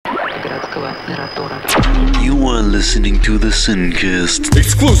You are listening to the Sincast.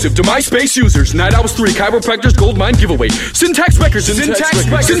 Exclusive to MySpace users, Night Owls 3 Chiropractors Gold Mine giveaway. Syntax Records is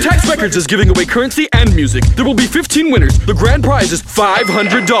giving away currency and music. There will be 15 winners. The grand prize is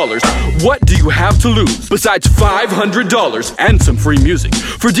 $500. What do you have to lose besides $500 and some free music?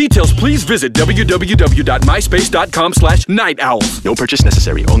 For details, please visit www.myspace.com/nightowls. No purchase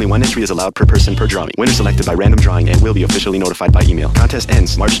necessary. Only one entry is allowed per person per drawing. Winner selected by random drawing and will be officially notified by email. Contest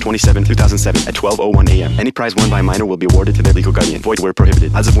ends March 27, 2007 at 12:01 a.m. Any prize won by a minor will be awarded to their legal guardian. Void where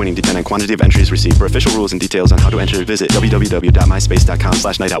prohibited. Odds of winning depend on quantity of entries received. For official rules and details on how to enter, visit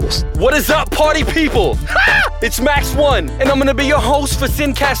www.myspace.com/nightowls. What is up, party people? It's Max One, and I'm gonna be your host for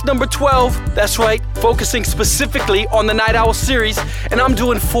Sincast number 12. That's right, focusing specifically on the Night Owl series, and I'm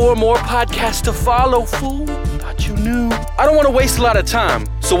doing 4 more podcasts to follow, fool. Thought you knew. I don't want to waste a lot of time,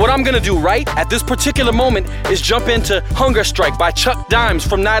 so what I'm gonna do right at this particular moment is jump into Hunger Strike by Chuck Dimes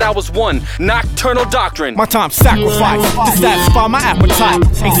from Night Owls 1, Nocturnal Doctrine. My time's sacrificed to satisfy my appetite.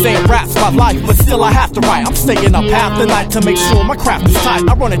 Ain't saying rap's my life, but still I have to write. I'm staying up half the night to make sure my craft is tight.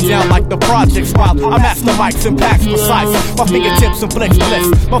 I run it down like the projects while I master mics and packs precise. My fingertips inflict bliss.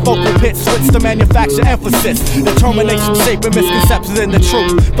 My vocal pitch switch to manufacture emphasis. Determination shaping misconceptions in the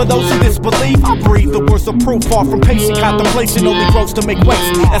truth. For those who disbelieve, I breathe the words of proof. Far from patient contemplation, only grows to make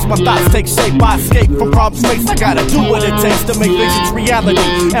waste. As my thoughts take shape, I escape from problems faced. I gotta do what it takes to make visions reality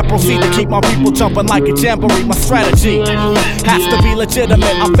and proceed to keep my people jumping like a jamboree. My strategy has to be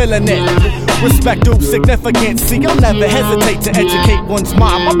legitimate, I'm feeling it. Respect due significance, see I'll never hesitate to educate one's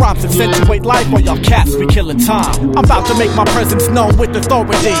mind. My rhymes accentuate life while y'all cats be killing time. I'm about to make my presence known with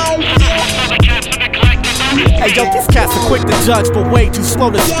authority. Hey yo, these cats are quick to judge but way too slow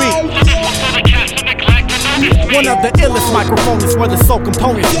to speak. One of the illest microphones where the soul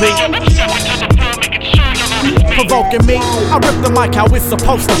components be. Provoking me, I rip the mic how it's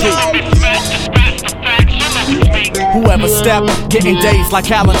supposed to be. Whoever step, getting days like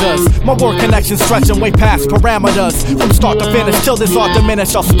calendars. My word connections stretching way past parameters. From start to finish, till this art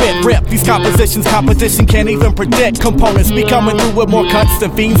diminish, I'll spit rip. These compositions, competition can't even predict. Components be coming through with more cuts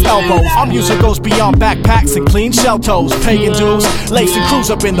than fiends' elbows. Our music goes beyond backpacks and clean shell toes. Paying dues, lacing crews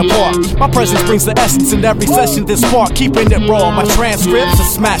up in the park. My presence brings the essence in every session this spark. Keeping it raw, my transcripts are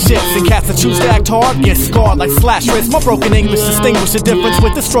smash hits. And cats that choose to act hard get scarred like slash wrists. My broken English distinguish the difference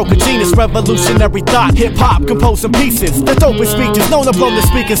with the stroke of genius. Revolutionary thought, hip-hop, composing pieces. The dopest speeches known to blow the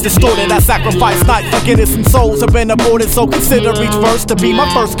speakers distorted. I sacrifice nights like innocent souls have been aborted. So consider each verse to be my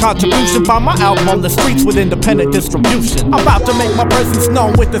first contribution. Find my album on the streets with independent distribution. I'm about to make my presence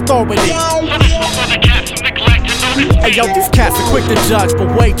known with authority. Hey yo, these cats are quick to judge but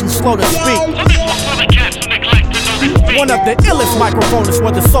way too slow to speak. One of the illest microphones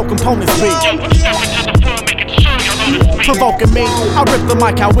where the soul components be. Provoking me, I rip the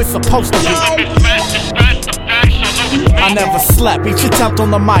mic how it's supposed to be. I never slept, each attempt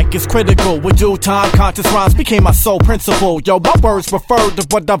on the mic is critical. With due time, conscious rhymes became my sole principle. Yo, my words refer to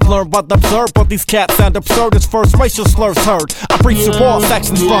what I've learned, what I've observed. But these cats sound absurd as first racial slurs heard. I preach to all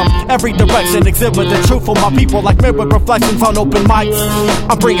sections from every direction. Exhibit the truth for my people like mirror reflections on open mics.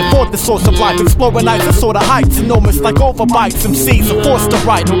 I'm bringing forth the source of life, exploring nights and sort of heights. Enormous like overbites, MCs are forced to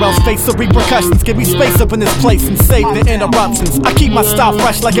write or else face the repercussions. Give me space up in this place and save the interruptions. I keep my style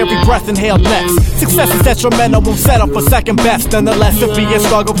fresh like every breath inhaled next. Success is detrimental, won't settle for second best. Nonetheless, it be a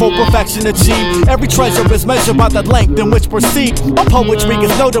struggle for perfection achieved. Every treasure is measured by the length in which proceed. My poetry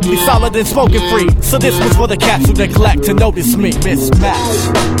is notably solid and spoken free. So this was for the cats who neglect to notice me.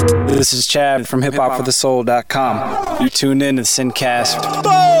 Mismatch. This is Chad from hiphopforthesoul.com. You tune in to Sincast.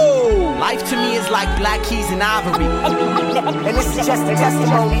 Boom! Life to me is like black keys and ivory. And this is just a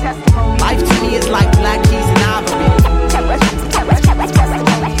testimony. Life to me is like black keys and ivory.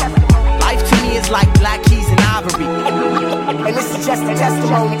 Life to me is like black keys and ivory. And this is just a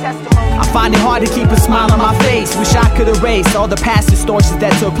testimony. I find it hard to keep a smile on my face. Wish I could erase all the past distortions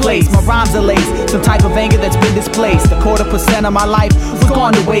that took place. My rhymes are laced, some type of anger that's been displaced. A 1/4% of my life was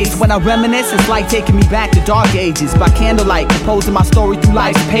gone to waste. When I reminisce, it's like taking me back to dark ages. By candlelight, composing my story through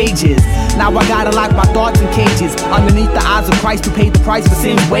life's pages. Now I gotta lock my thoughts in cages. Underneath the eyes of Christ who paid the price for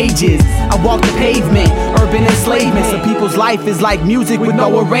sin's wages. I walk the pavement, urban enslavement. Some people's life is like music with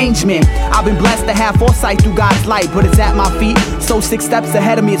no arrangement. I've been blessed to have foresight through God's light, but it's at my feet, so 6 steps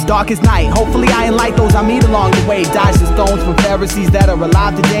ahead of me, it's dark as night. Hopefully I enlighten those I meet along the way. Dodge the stones from Pharisees that are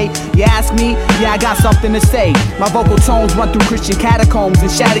alive today. You ask me, yeah, I got something to say. My vocal tones run through Christian catacombs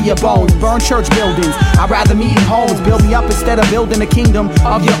and shatter your bones. Burn church buildings, I'd rather meet in homes. Build me up instead of building a kingdom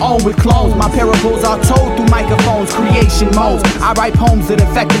of your own with clones. My parables are told through microphones, creation modes. I write poems that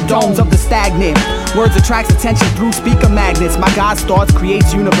affect the domes of the stagnant. Words attracts attention through speaker magnets. My God's thoughts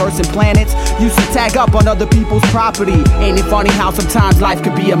creates universe and planets. Used to tag up on other people's property. Ain't it funny how sometimes life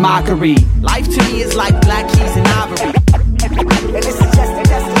could be a mockery? Life to me is like black keys and ivory. And this is just a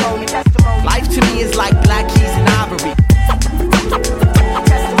testimony. Life to me is like black keys and ivory.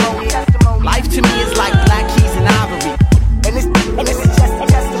 Life to me is like black keys and ivory. And this is just a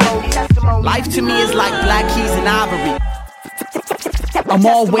testimony. Life to me is like black keys and ivory. I'm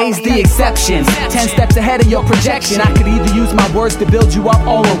always the exception, 10 steps ahead of your projection. I could either use my words to build you up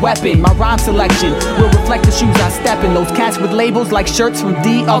or a weapon. My rhyme selection will reflect the shoes I step in. Those cats with labels like shirts from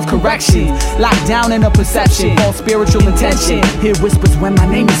D of correction. Locked down in a perception, false spiritual intention. Hear whispers when my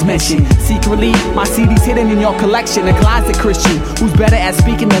name is mentioned. Secretly, my CD's hidden in your collection. A closet Christian who's better at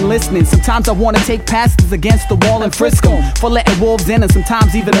speaking than listening. Sometimes I wanna take pastors against the wall and frisk them for letting wolves in, and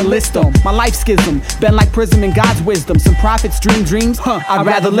sometimes even enlist them. My life schism, been like prism in God's wisdom. Some prophets dream dreams, I'd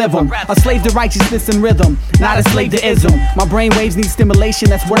rather live them. A slave to righteousness and rhythm, not a slave to ism. My brain waves need stimulation,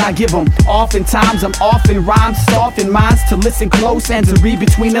 that's what I give them. Oftentimes I'm off in rhymes, soft in minds to listen close and to read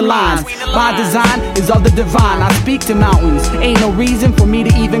between the lines. My design is of the divine. I speak to mountains, ain't no reason for me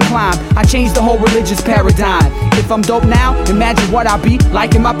to even climb. I changed the whole religious paradigm. If I'm dope now, imagine what I'll be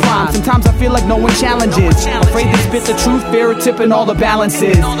like in my prime. Sometimes I feel like no one challenges. Afraid to spit the truth, fear of tipping all the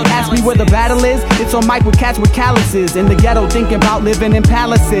balances. Ask me where the battle is, it's on mic with cats with calluses. In the ghetto thinking about living in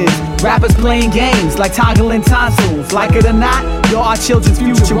palaces. Rappers playing games like toggling tonsils. Like it or not, you're our children's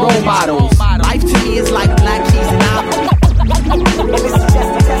future role models. Life to me is like black keys and ivory. And this is just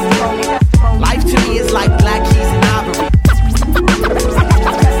a testimony. Life to me is like black keys and ivory.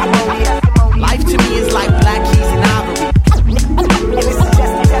 Life to me is like black keys and ivory. And this is just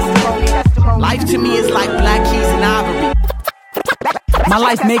a testimony. Life to me is like black keys and ivory. My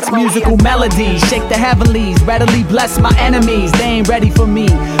life makes musical melodies, shake the heavenlies, readily bless my enemies. They ain't ready for me,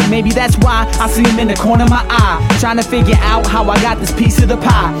 maybe that's why I see them in the corner of my eye, trying to figure out how I got this piece of the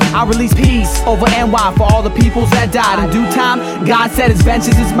pie. I release peace over NY for all the peoples that died. In due time, God said his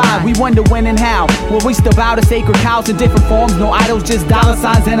vengeance is mine. We wonder when and how. Will we still bow to sacred cows in different forms? No idols, just dollar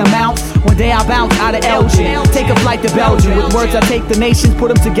signs and amounts. One day I bounce out of Elgin, take a flight to Belgium. With words I take the nations,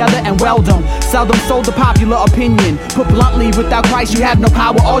 put them together and weld them. Seldom sold the popular opinion. Put bluntly, without Christ you have no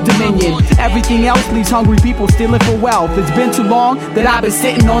power or dominion. Everything else leaves hungry people stealing for wealth. It's been too long that I've been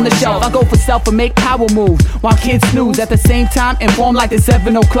sitting on the shelf. I go for self and make power moves while kids snooze. At the same time, inform like the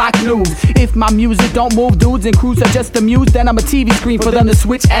 7 o'clock news. If my music don't move dudes and crews are just amused, then I'm a TV screen for them to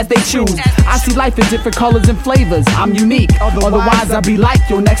switch as they choose. I see life in different colors and flavors. I'm unique, otherwise I'd be like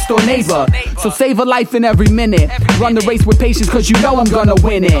your next door neighbor. So save a life in every minute. Run the race with patience, cause you know I'm gonna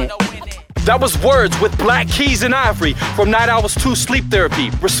win it. That was Words with Black Keys and Ivory from Night Owls 2 Sleep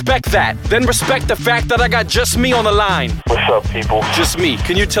Therapy. Respect that. Then respect the fact that I got just me on the line. What's up, people? Just me.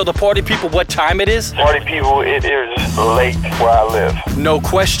 Can you tell the party people what time it is? Party people, it is late where I live. No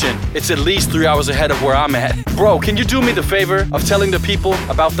question. It's at least 3 hours ahead of where I'm at. Bro, can you do me the favor of telling the people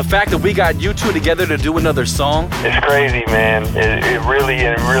about the fact that we got you two together to do another song? It's crazy, man. It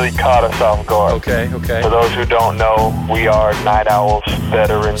really caught us off guard. Okay. For those who don't know, we are Night Owls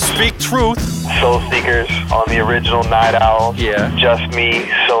veterans. Speak truth. Soul Seekers on the original Night Owls. Yeah. Just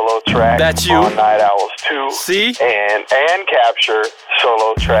Me solo track. That's you. On Night Owls 2. See? And Capture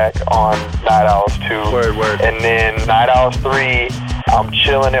solo track on Night Owls 2. Word. And then Night Owls 3, I'm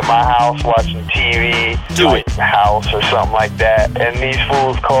chilling at my house watching TV. House or something like that. And these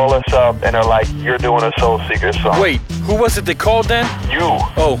fools call us up and are like, you're doing a Soul Seekers song. Wait, who was it they called then? You.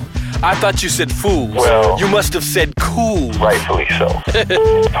 Oh, I thought you said fools. Well, you must have said cool. Rightfully so.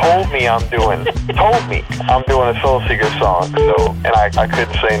 Told me I'm doing a Soul Seeker song, so, and I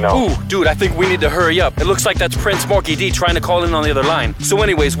couldn't say no. Ooh, dude, I think we need to hurry up. It looks like that's Prince Marky D trying to call in on the other line. So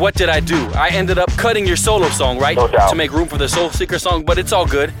anyways, what did I do? I ended up cutting your solo song, right? No doubt. To make room for the Soul Seeker song, but it's all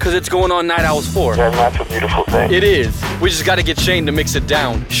good, because it's going on Night Owls 4. And that's a beautiful thing. It is. We just gotta get Shane to mix it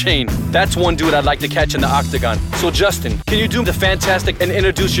down. Shane, that's one dude I'd like to catch in the octagon. So Justin, can you do the fantastic and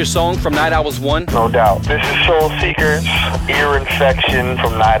introduce your song from Night Owls 1? No doubt. This is Soul Seekers, Ear Infection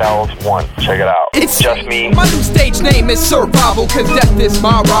from Night Owls 1. Check it out. It's just me. My new stage name is Survival, cause death is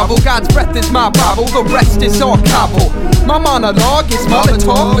my rival. God's breath is my Bible, the rest is all cobble. My monologue is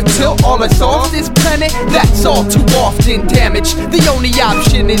Molotov until all is off this planet. That's all too often damaged. The only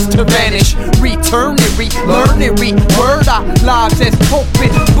option is to vanish. Return and relearn and reword our lives as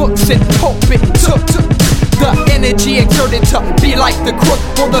pulpit, books and pulpit. The energy exerted to be like the crook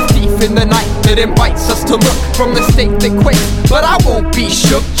or the thief in the night that invites us to look from the state that quakes. But I won't be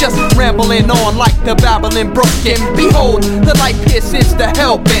shook, just rambling on like the babbling brook. And behold, the light pierces the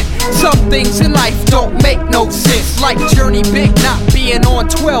hell-bent Some things in life don't make no sense, like Journey Big not being on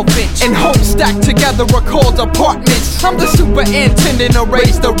 12-inch, and homes stacked together are called apartments. I'm the superintendent to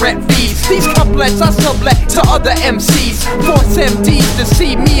raise the rent fees. These couplets I sublet to other MCs. Force MDs to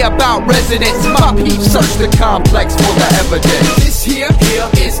see me about residents. My peeps search the complex for the evidence. This here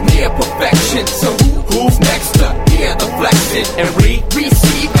is near perfection. So who's next to hear the flexing and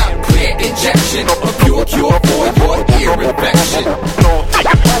receive a clear injection, a pure cure for your ear infection? Don't think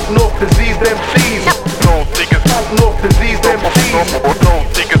it's no disease MCs. Don't think it's no disease MCs. Don't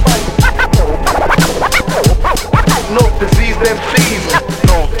think it's no disease MCs.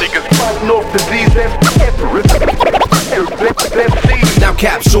 Don't think it's no disease MCs. Now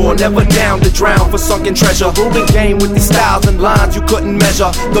capsule, never down to drown for sunken treasure. Ruling game with these styles and lines you couldn't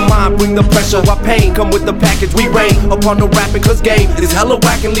measure. The mind bring the pressure, while pain come with the package. We rain upon the rapping, cause game is hella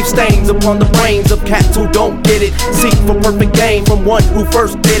whack and leave stains upon the brains of cats who don't get it. Seek for perfect game from one who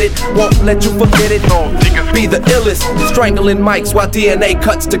first did it. Won't let you forget it. Be the illest, strangling mics while DNA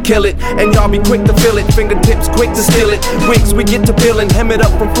cuts to kill it. And y'all be quick to feel it, fingertips quick to steal it. Wigs we get to peeling, hem it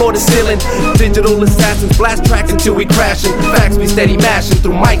up from floor to ceiling. Digital assassins blast tracks until we crashing. Facts we steady mashing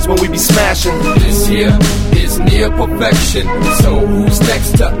through mics when we be smashing. This here is near perfection. So who's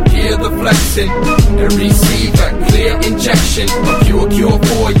next to hear the flexing and receive a clear injection, a pure cure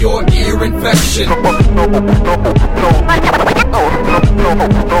for your ear infection?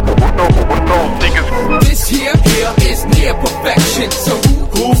 This here is near perfection. So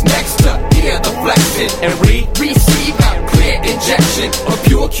who's next to hear the flexing and receive a clear injection, a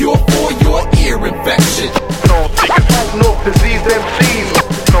pure cure for your ear infection? Don't think it's no disease MCs.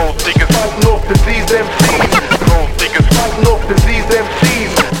 Don't think it's no disease MCs. Don't think it's no disease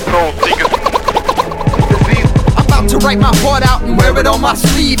MCs. Don't think it's disease. I'm about to write my heart out and wear it on my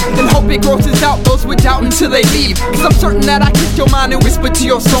sleeve, and hope it grosses out those with doubt until they leave. Cause I'm certain that I kissed your mind and whispered to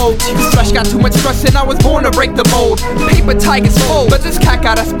your soul. This flesh got too much stress and I was born to break the mold. Paper tigers fold, but this cat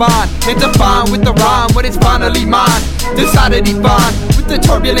got a spine. And define with the rhyme when it's finally mine. Decided to define with the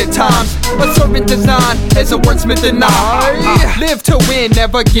turbulent times, but servant design as a wordsmith and I live to win,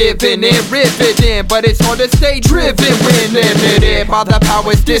 never giving in, riveting. But it's hard to stay driven when limited by the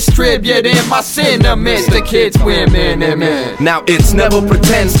powers distributing my sentiments. The kids, women, and men. Now it's never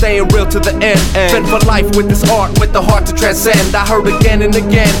pretend, staying real to the end. Fend for life with this art, with the heart to transcend. I heard again and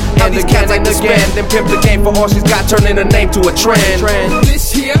again, how these cats like to spend and pimp the game for all she's got, turning her name to a trend.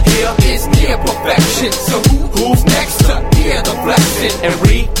 This here is near perfection. So who's next to hear the flexing and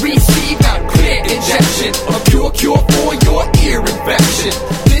receive a clear injection, a pure cure for your ear infection?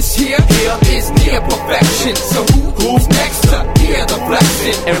 This here is near perfection. So who's next to hear the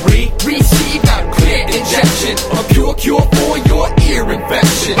flexing and receive a clear injection, a pure cure for your ear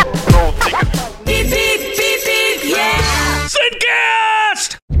infection? Beep, beep, beep, beep, yeah!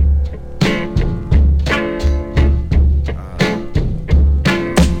 Sincast!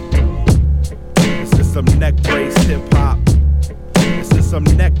 This is some neck brace hip hop. This is some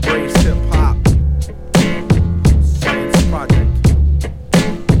neck brace hip hop. Science project.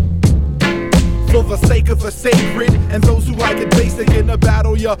 For the sake of the sacred, and those who like it basic in a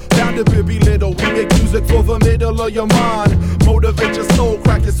battle, you're bound to be belittled. We make music for the middle of your mind, motivate your soul,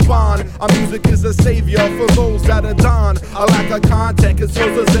 crack your spine. Our music is a savior for those that are done. I lack a content, cause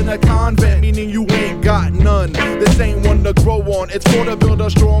yours is in a convent, meaning you ain't got none. This ain't one to grow on, it's for to build a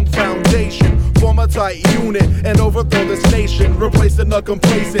strong foundation. Form a tight unit and overthrow this nation, replacing the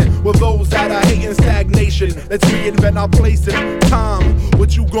complacent with those that are hating stagnation. Let's reinvent our place in time.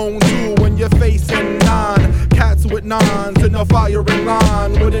 What you gon' do when you're facing 9 cats with 9s in a firing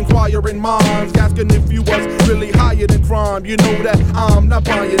line with inquiring minds, asking if you was really higher than crime? You know that I'm not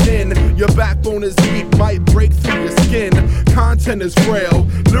buying in. Your backbone is weak, might break through your skin. Content is frail,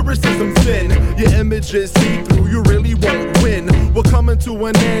 lyricism thin. Your image is see-through, you really won't win. We're coming to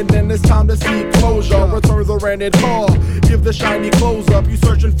an end and it's time to see closure. Return the rented car, give the shiny clothes up. You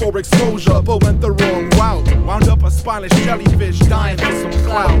searching for exposure, but went the wrong route. Wound up a spineless jellyfish, dying for some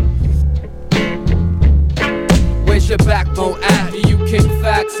clout. Where's your backbone at? Do you kick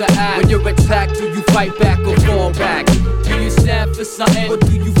facts or act? When you're attacked, do you fight back or fall back? Do you stand for something or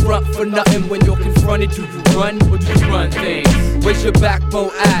do you front for nothing? When you're confronted, do you run or do you run things? Where's your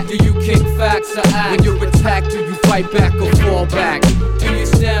backbone at? Do you kick facts or act? When you're attacked, do you fight back or fall back? Do you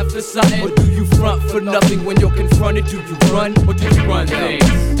stand for something or do you front for nothing? When you're confronted, do you run or do you run things?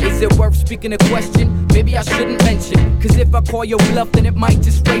 Is it worth speaking a question? Maybe I shouldn't mention, cause if I call your bluff, then it might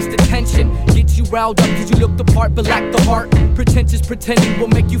just raise the tension. Get you riled up cause you look the part but lack the heart. Pretentious pretending will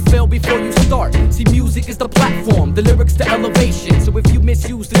make you fail before you start. See, music is the platform, the lyrics the elevation. So if you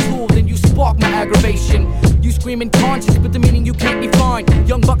misuse the tool, then you spark my aggravation. You you screaming conscious, but the meaning you can't define.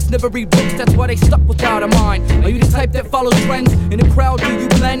 Young bucks never read books, that's why they stuck without a mind. Are you the type that follows trends? In a crowd, do you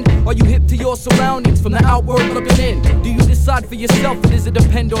blend? Are you hip to your surroundings from the outward looking in? Do you decide for yourself, or does it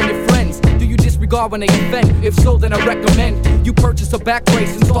depend on your friends? Do you disregard when they offend? If so, then I recommend you purchase a back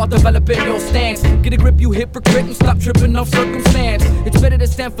brace and start developing your stance. Get a grip, you hypocrite, and stop tripping off circumstance. It's better to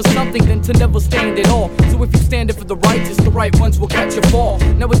stand for something than to never stand at all. So if you stand it for the righteous, the right ones will catch a fall.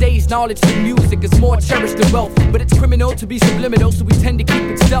 Nowadays, knowledge through music is more cherished than wealth, but it's criminal to be subliminal, so we tend to keep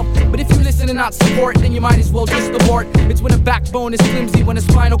it stealth. But if you listen and not support, then you might as well just abort. It's when a backbone is flimsy, when a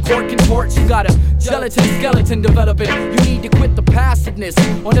spinal cord contorts. You got a gelatin skeleton developing. You need to quit the passiveness,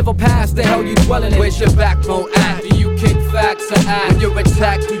 or never pass the hell you dwelling in. Where's your backbone at? Do you kick facts or act? When you're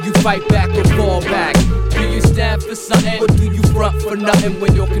attacked, do you fight back or fall back? Do you stand for something, or do you front for nothing?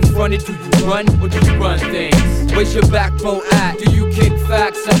 When you're confronted, do you run, or do you run things? Where's your backbone at? Do you kick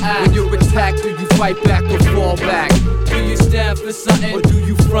facts or act? When you're attacked, do you fight back or fall back? Do you stand for something, or do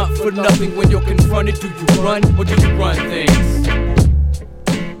you front for nothing? When you're confronted, do you run, or do you run things?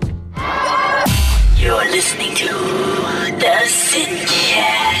 You're listening to the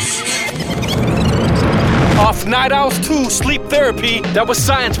Sincast. Off Night Owls 2 Sleep Therapy, that was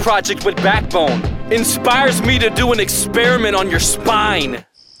Science Project with Backbone. Inspires me to do an experiment on your spine.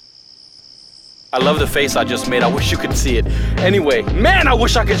 I love the face I just made. I wish you could see it. Anyway, man, I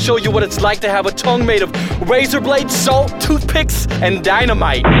wish I could show you what it's like to have a tongue made of razor blades, salt, toothpicks, and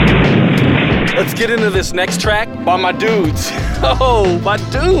dynamite. Let's get into this next track by my dudes. Oh, my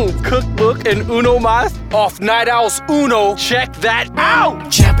dude. Cookbook and Uno Mas off Night Owls Uno. Check that out.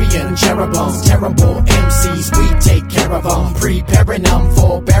 Champion cherubim, terrible MCs, we take care of them. Preparing them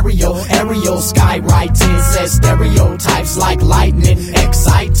for burial. Aerial skywriting says stereotypes like lightning.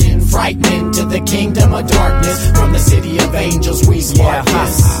 Exciting, frightening to the kingdom of darkness. From the city of angels, we spark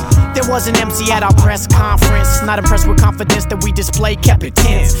this. There was an MC at our press conference, not impressed with confidence that we displayed, kept it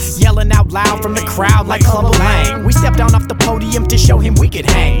tense. Yelling out loud from the crowd like Clubber Lang. We stepped down off the podium to show him we could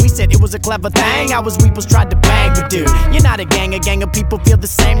hang. We said it was a clever thing, our weepers tried to bang. But dude, you're not a gang of people feel the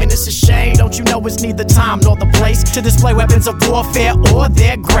same. And it's a shame, don't you know it's neither time nor the place to display weapons of warfare or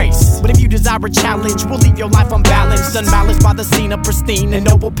their grace. But if you desire a challenge, we'll leave your life unbalanced, unbalanced by the scene of pristine and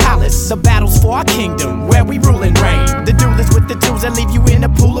noble palace. The battle's for our kingdom, where we rule and reign. The duel is with the tools that leave you in a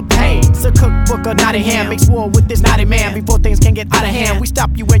pool of pain. It's a cookbook or Nottingham, makes war with this naughty man. Before things can get out of hand, we stop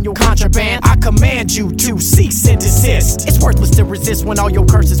you in your contraband. I command you to cease and desist. It's worthless to resist when all your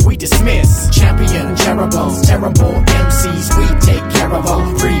curses we dismiss. Champion cherubim, terrible MCs, we take care of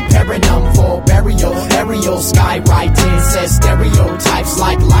them. Preparing them for burial. Aerial skywriting says stereotypes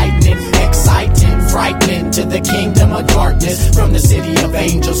like lightning. Exciting, frightening to the kingdom of darkness. From the city of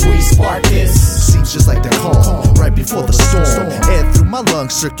angels, we spark this. Seems just like the calm right before the storm. Air through my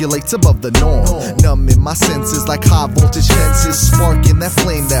lungs circulates above the norm. Numbing my senses like high voltage fences. Sparking that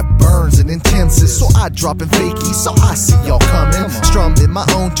flame that burns and intenses. So I drop in fakie, so I see y'all coming. Strumming my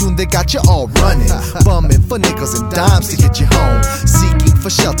own tune that got you all running. Bumming for nickels and dimes to get you home. Seeking for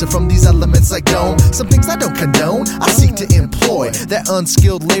shelter from these elements like dome. Some things I don't condone, I seek to employ that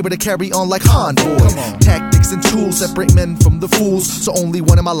unskilled labor to carry on like convoy. Tactics and tools separate men from the fools. So only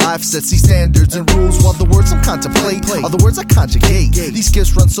one in my life sets these standards and rules. While the words I contemplate are the words I conjugate. These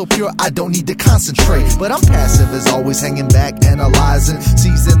gifts run so pure I don't need to concentrate. But I'm passive as always, hanging back, analyzing,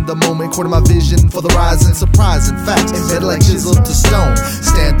 seizing the moment, quarter my vision for the rising. Surprising facts embedded like chisel to stone,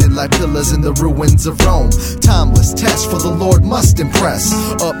 standing like pillars in the ruins of Rome. Timeless test for the Lord must impress.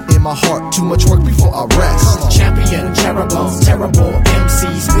 Up in my heart, too much work before I rest. Champion cherubim, terrible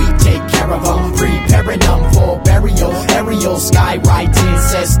MCs, we take care of them. Preparing them for burial. Aerial skywriting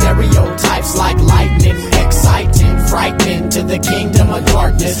says stereotypes like lightning. Exciting, frightening to the kingdom of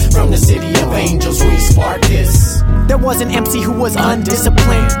darkness. From the city of angels, we spark this. There was an MC who was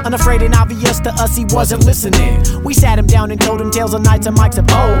undisciplined, unafraid and obvious to us he wasn't listening. We sat him down and told him tales of nights and mics of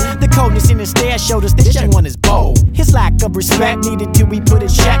old. The coldness in his stare showed us this young one is bold. His lack of respect needed to be put in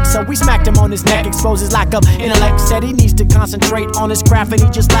check, so we smacked him on his neck, exposed his lack of intellect. Said he needs to concentrate on his craft, and he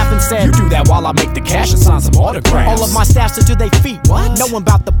just laughed and said, "You do that while I make the cash and sign some autographs." All of my staff stood to their feet, what? Knowing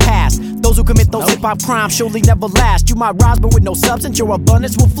about the past. Those who commit those hip-hop crimes surely never last. You might rise, but with no substance, your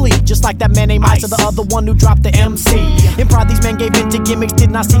abundance will flee. Just like that man named Ice, or the other one who dropped the MC. In pride, these men gave in to gimmicks,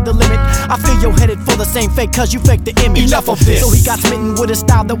 did not see the limit. I feel you're headed for the same fate, cause you faked the image. Enough of this. So he got smitten with a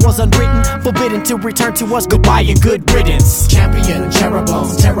style that was unwritten, forbidden to return to us. Goodbye and good riddance. Champion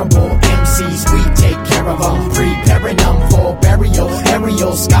cherubim, terrible MCs, we take care of them. Preparing them for burial.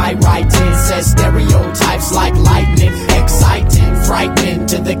 Aerial skywriting says stereotypes like lightning. Exciting, frightening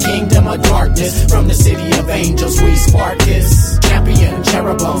to the kingdom of darkness. From the city of angels, we spark this. Champion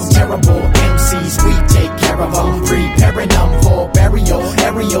cherubim, terrible MCs, we take care of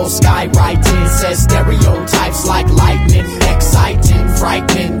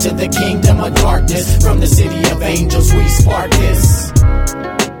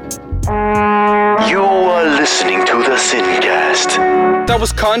That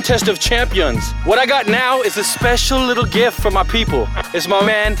was Contest of Champions. What I got now is a special little gift for my people. It's my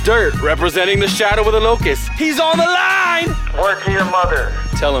man Dirt, representing the Shadow of the Locust. He's on the line! Word to your mother.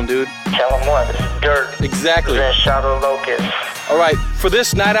 Tell him, dude. Tell him what? This is Dirt. Exactly. Then Shadow Locust. All right, for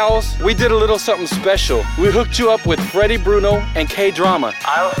this Night Owls, we did a little something special. We hooked you up with Freddie Bruno and K-Drama.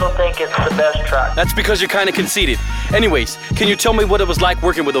 I also think it's the best track. That's because you're kind of conceited. Anyways, can you tell me what it was like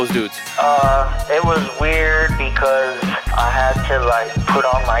working with those dudes? It was weird because I had to like put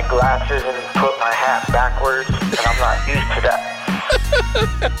on my glasses and put my hat backwards, and I'm not used to that.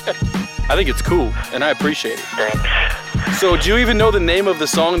 I think it's cool, and I appreciate it. Thanks. So, do you even know the name of the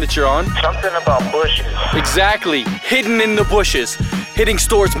song that you're on? Something about bushes. Exactly. Hidden in the Bushes. Hitting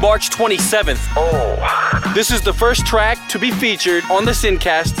stores March 27th. Oh. This is the first track to be featured on the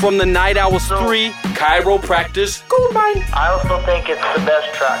Sincast from the Night Owls 3 Chiropractors Gold Mine. I also think it's the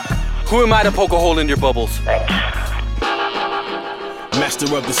best track. Who am I to poke a hole in your bubbles? Thanks. Master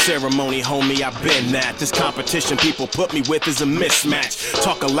of the ceremony, homie, I've been that. This competition people put me with is a mismatch.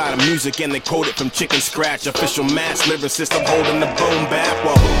 Talk a lot of music and they quote it from chicken scratch. Official mass lyricist, I'm holding the boom back.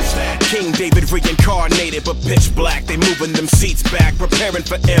 Well, who's that? King David reincarnated, but pitch black. They moving them seats back, preparing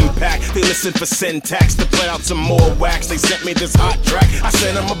for impact. They listen for syntax to put out some more wax. They sent me this hot track, I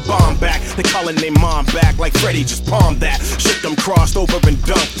sent them a bomb back. They calling their mom back like Freddie just palmed that. Shook them, crossed over and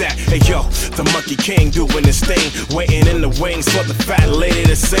dunked that. Hey yo, the Monkey King doing his thing, waiting in the wings for the fat lady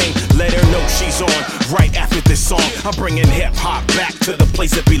to sing. Let her know she's on right after this song. I'm bringing hip hop back to the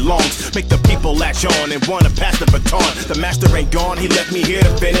place it belongs. Make the people latch on and wanna pass the baton. The master ain't gone, he left me here to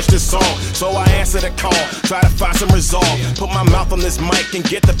finish the song. So I answer the call, try to find some resolve. Put my mouth on this mic and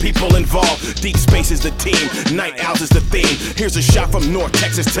get the people involved. Deep Space is the team, Night Owls is the theme. Here's a shot from North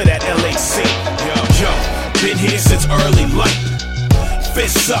Texas to that LAC. Yo, been here since early light.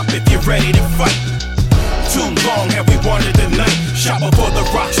 Fists up if you're ready to fight. Too long have we wanted the night. Shot before the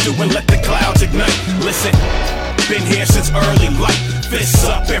rocks do and let the clouds ignite. Listen, been here since early light. Fists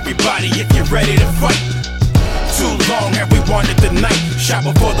up everybody if you're ready to fight. Too long have we wanted the night. Shot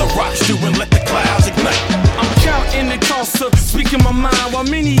before the rocks do and let the clouds ignite. I'm counting the cost of speaking my mind, while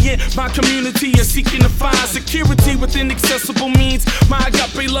many in my community are seeking to find security within accessible means. My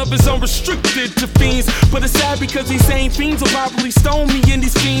agape love is unrestricted to fiends, but it's sad because these same fiends will probably stone me, and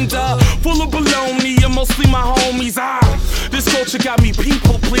these fiends are full of baloney and mostly my homies. This culture got me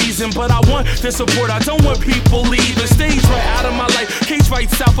people pleasing, but I want their support. I don't want people leaving. Stage right out of my life, cage right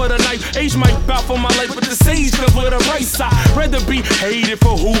south of the knife. Age might bow for my life, but the sage comes with a right side. Rather be hated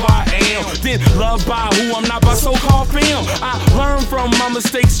for who I am than loved by who I'm not by so-called fam. I learned from my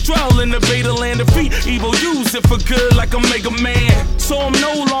mistakes, straddle in the beta land, defeat evil, use it for good like a Mega Man. So I'm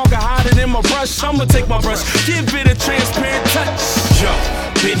no longer hiding in my brush. I'ma take my brush, give it a transparent touch. Yo,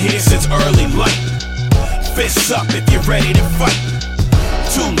 been here since early light. Fists up if you're ready to fight.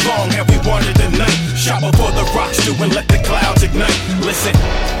 Too long have we wanted the night. Shot before the rocks do and let the clouds ignite. Listen,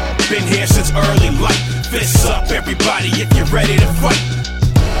 been here since early light. Fists up everybody if you're ready to fight.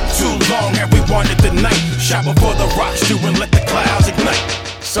 Too long have we wanted the night. Shot before the rocks do and let the clouds ignite.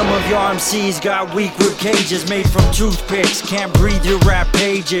 Some of your MCs got weak rib cages made from toothpicks. Can't breathe your rap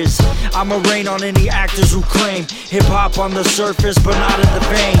pages. I'ma rain on any actors who claim hip-hop on the surface but not in the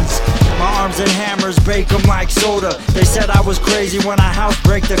veins. My arms and hammers bake them like soda. They said I was crazy when I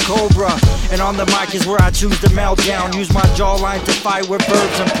housebreak the cobra. And on the mic is where I choose to melt down. Use my jawline to fight with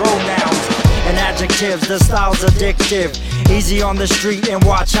verbs and pronouns and adjectives. The style's addictive. Easy on the street and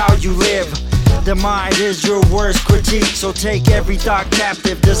watch how you live. The mind is your worst critique, so take every thought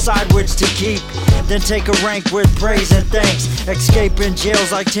captive, decide which to keep. Then take a rank with praise and thanks. Escaping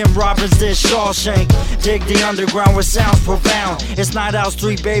jails like Tim Robbins did Shawshank. Dig the underground with sounds profound. It's Night Owls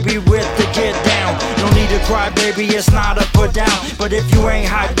 3, baby, with the get down. No need to cry, baby, it's not a put down. But if you ain't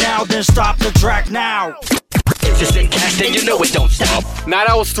hyped now, then stop the track now. It's a Sincast and you know it don't stop. Night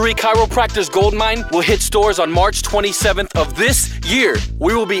Owls 3 Chiropractors Goldmine will hit stores on March 27th of this year.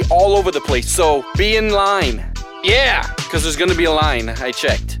 We will be all over the place, so be in line. Yeah, because there's gonna be a line, I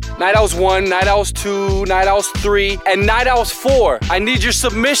checked. Night Owls 1, Night Owls 2, Night Owls 3, and Night Owls 4. I need your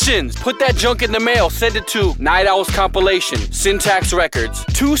submissions. Put that junk in the mail. Send it to Night Owls Compilation, Syntax Records,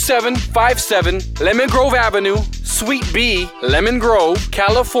 2757 Lemon Grove Avenue, Suite B, Lemon Grove,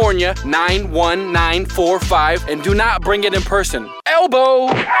 California, 91945. And do not bring it in person. Elbow!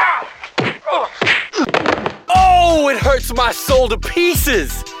 Oh, it hurts my soul to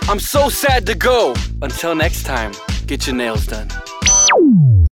pieces. I'm so sad to go. Until next time, get your nails done.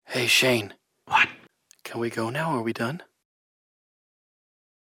 Hey, Shane. What? Can we go now? Are we done?